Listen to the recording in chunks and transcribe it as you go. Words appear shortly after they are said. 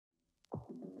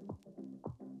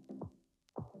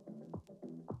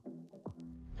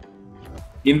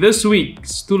In this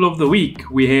week's tool of the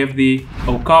week, we have the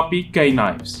Okapi Cane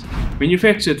Knives,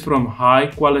 manufactured from high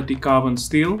quality carbon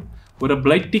steel with a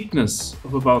blade thickness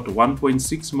of about 1.6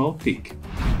 mm thick.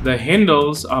 The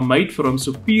handles are made from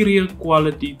superior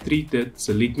quality treated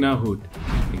silicone wood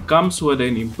and comes with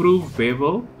an improved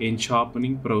bevel and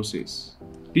sharpening process.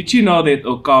 Did you know that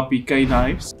Okapi Cane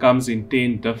Knives comes in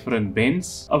 10 different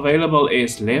bends, available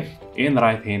as left and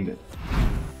right-handed?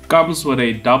 Comes with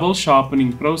a double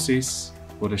sharpening process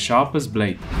for the sharpest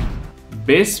blade.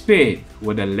 Best paired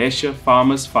with a Lasher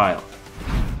farmer's file.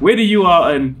 Whether you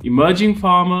are an emerging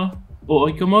farmer or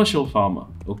a commercial farmer,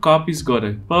 Okapi's got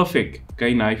a perfect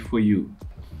cane knife for you.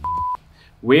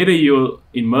 Whether you're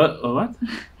what?